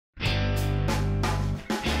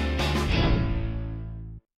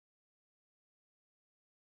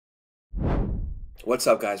What's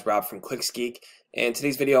up guys, Rob from ClicksGeek, and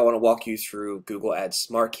today's video I want to walk you through Google Ads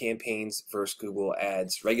Smart Campaigns versus Google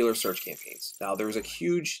Ads regular search campaigns. Now there's a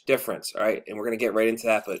huge difference, alright, and we're going to get right into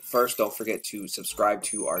that, but first don't forget to subscribe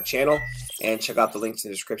to our channel and check out the links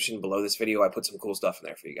in the description below this video. I put some cool stuff in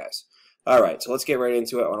there for you guys. Alright, so let's get right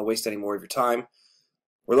into it. I don't want to waste any more of your time.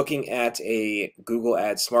 We're looking at a Google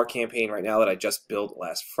Ads Smart Campaign right now that I just built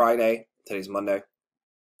last Friday. Today's Monday,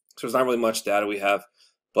 so there's not really much data we have,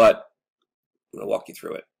 but I'm going to walk you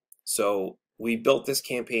through it. So we built this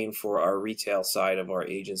campaign for our retail side of our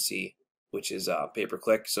agency, which is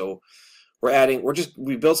pay-per-click. So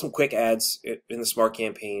we built some quick ads in the Smart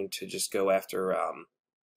Campaign to just go after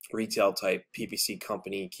retail type PPC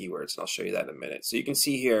company keywords, and I'll show you that in a minute. So you can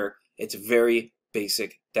see here, it's a very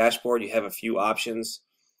basic dashboard. You have a few options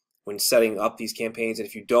when setting up these campaigns, and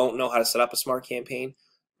if you don't know how to set up a Smart Campaign,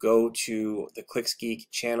 go to the ClicksGeek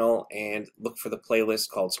channel and look for the playlist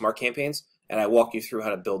called Smart Campaigns, and I walk you through how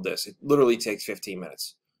to build this. It literally takes 15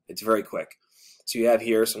 minutes. It's very quick. So you have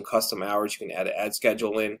here some custom hours. You can add an ad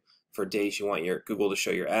schedule in for days you want your Google to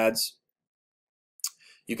show your ads.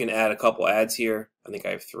 You can add a couple ads here. I think I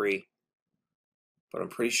have 3, but I'm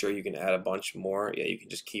pretty sure you can add a bunch more. Yeah, you can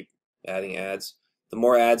just keep adding ads. The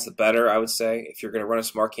more ads, the better, I would say. If you're going to run a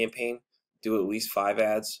Smart Campaign, do at least 5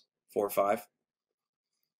 ads, 4 or 5.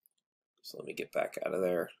 So let me get back out of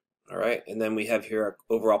there. All right, and then we have here our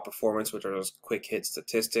overall performance, which are those quick hit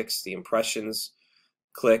statistics, the impressions,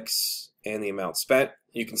 clicks, and the amount spent.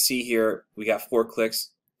 You can see here we got 4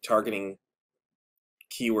 clicks targeting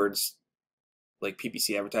keywords like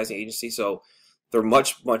PPC advertising agency, so they're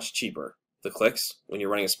much cheaper, the clicks, when you're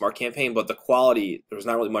running a Smart Campaign, but the quality, there's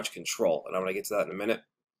not really much control, and I'm going to get to that in a minute.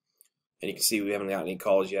 And you can see we haven't got any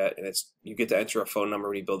calls yet, and you get to enter a phone number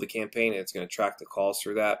when you build the campaign, and it's going to track the calls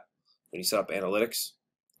through that when you set up analytics,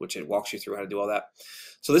 which it walks you through how to do all that.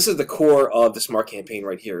 So this is the core of the Smart Campaign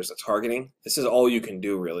right here, is the targeting. This is all you can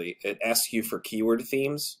do, really. It asks you for keyword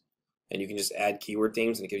themes, and you can just add keyword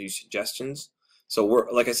themes, and it gives you suggestions. So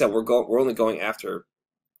like I said, we're only going after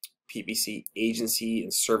PPC agency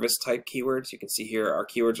and service type keywords. You can see here our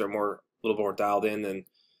keywords are a little more dialed in than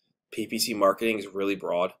PPC marketing is really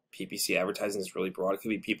broad. PPC advertising is really broad. It could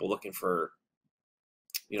be people looking for,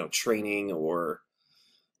 training or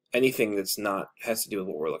anything that's has to do with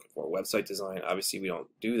what we're looking for. Website design, obviously we don't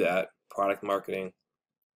do that. Product marketing,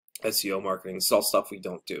 SEO marketing, this is all stuff we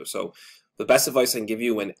don't do. So the best advice I can give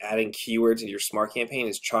you when adding keywords into your Smart Campaign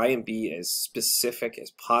is try and be as specific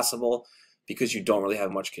as possible, because you don't really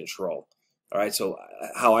have much control. All right, so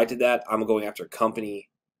how I did that, I'm going after company,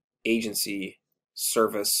 agency,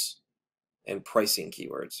 service, and pricing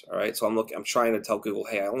keywords. All right, so I'm trying to tell Google,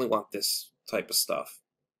 hey, I only want this type of stuff.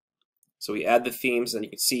 So we add the themes, and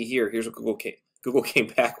you can see here's what Google came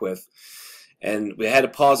back with. And we had to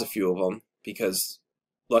pause a few of them because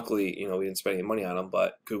luckily, we didn't spend any money on them,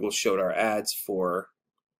 but Google showed our ads for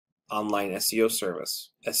online SEO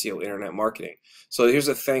service, SEO internet marketing. So here's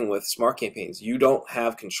the thing with Smart Campaigns. You don't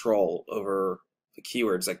have control over the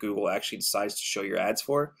keywords that Google actually decides to show your ads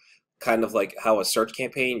for. Kind of like how a search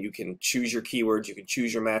campaign, you can choose your keywords, you can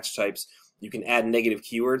choose your match types, you can add negative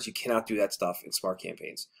keywords. You cannot do that stuff in Smart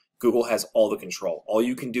Campaigns. Google has all the control. All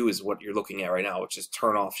you can do is what you're looking at right now, which is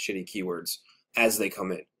turn off shitty keywords as they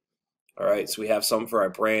come in. All right, so we have some for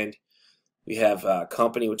our brand. We have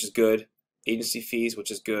company, which is good. Agency fees,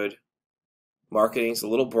 which is good. Marketing is a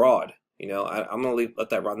little broad. I'm going to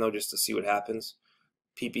let that run, though, just to see what happens.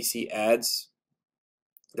 PPC ads,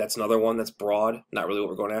 that's another one that's broad. Not really what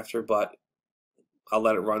we're going after, but I'll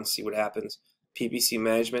let it run, see what happens. PPC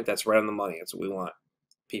management, that's right on the money. That's what we want.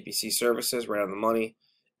 PPC services, right on the money.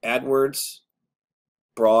 AdWords,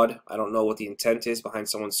 broad. I don't know what the intent is behind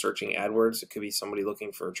someone searching AdWords. It could be somebody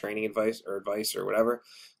looking for training advice or whatever.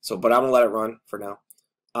 But I'm going to let it run for now.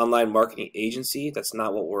 Online marketing agency, that's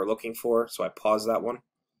not what we're looking for, so I paused that one.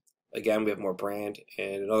 Again, we have more brand,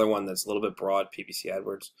 and another one that's a little bit broad, PPC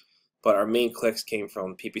AdWords. But our main clicks came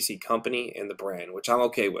from PPC company and the brand, which I'm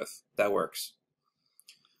okay with. That works.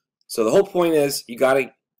 So the whole point is you got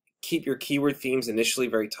to keep your keyword themes initially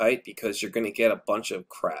very tight, because you're going to get a bunch of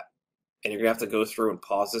crap and you're going to have to go through and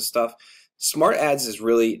pause this stuff. Smart ads is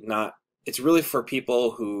really not, it's really for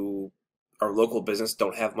people who are local business,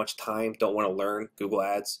 don't have much time, don't want to learn Google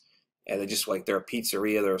Ads, and they just they're a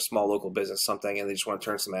pizzeria, they're a small local business, something, and they just want to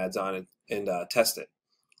turn some ads on and test it.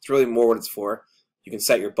 It's really more what it's for. You can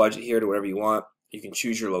set your budget here to whatever you want. You can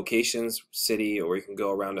choose your locations, city, or you can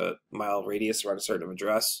go around a mile radius around a certain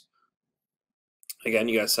address. Again,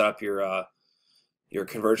 you got to set up your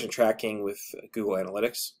conversion tracking with Google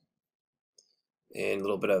Analytics and a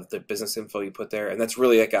little bit of the business info you put there. And that's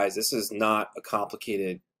really it, guys. This is not a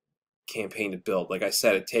complicated campaign to build. Like I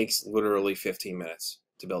said, it takes literally 15 minutes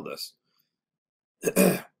to build this.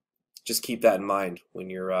 Just keep that in mind when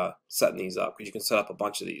you're setting these up, because you can set up a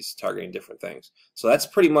bunch of these targeting different things. So that's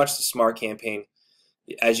pretty much the Smart Campaign.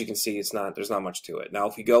 As you can see, there's not much to it. Now,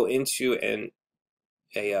 if we go into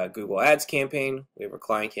a Google Ads campaign, we have a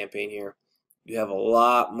client campaign here. You have a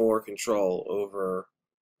lot more control over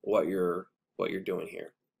what you're doing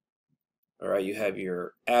here. All right, you have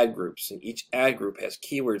your ad groups, and each ad group has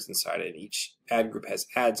keywords inside it. Each ad group has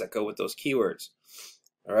ads that go with those keywords.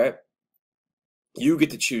 All right, you get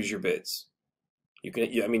to choose your bids. You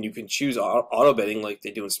can choose auto bidding like they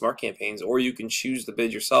do in Smart Campaigns, or you can choose the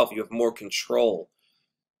bid yourself. You have more control.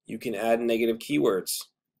 You can add negative keywords,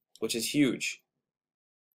 which is huge,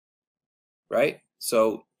 right?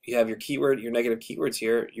 So you have your negative keywords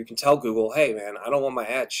here. You can tell Google, hey man, I don't want my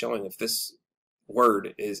ad showing if this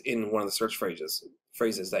word is in one of the search phrases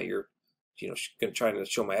that you're trying to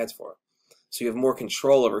show my ads for. So you have more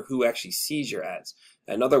control over who actually sees your ads.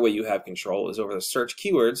 Another way you have control is over the search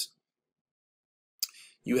keywords.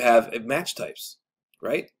 You have match types,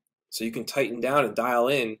 right? So you can tighten down and dial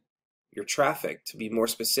in your traffic to be more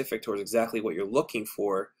specific towards exactly what you're looking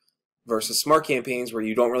for, versus Smart Campaigns where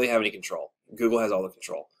you don't really have any control. Google has all the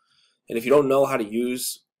control. And if you don't know how to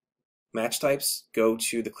use match types, go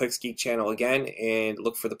to the ClicksGeek channel again and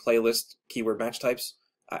look for the playlist keyword match types.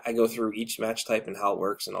 I go through each match type and how it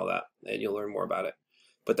works and all that, and you'll learn more about it.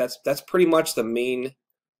 But that's pretty much the main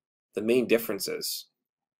differences.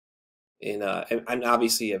 And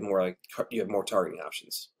obviously you have more targeting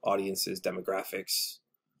options, audiences, demographics.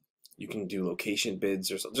 You can do location bids.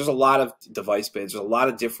 There's a lot of device bids. There's a lot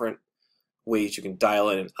of different ways you can dial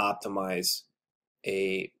in and optimize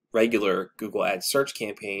a regular Google Ads search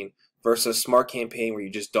campaign versus a Smart Campaign where you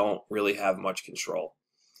just don't really have much control.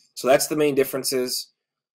 So that's the main differences.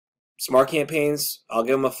 Smart Campaigns, I'll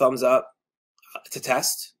give them a thumbs up to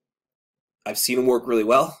test. I've seen them work really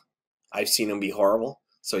well. I've seen them be horrible.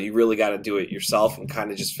 So you really got to do it yourself and kind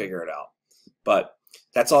of just figure it out. But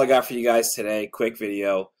that's all I got for you guys today. Quick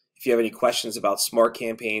video. If you have any questions about Smart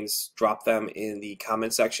Campaigns, drop them in the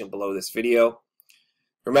comment section below this video.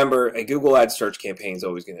 Remember, a Google Ads search campaign is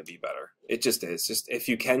always going to be better. It just is. Just if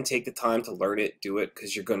you can take the time to learn it, do it,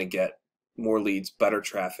 because you're going to get more leads, better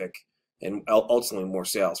traffic, and ultimately more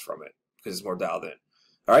sales from it because it's more dialed in.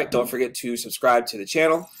 All right, don't forget to subscribe to the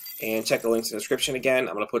channel and check the links in the description again.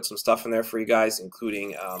 I'm going to put some stuff in there for you guys,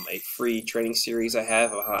 including a free training series I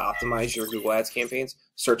have on how to optimize your Google Ads campaigns,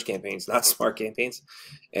 search campaigns, not Smart Campaigns,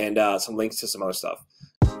 and some links to some other stuff.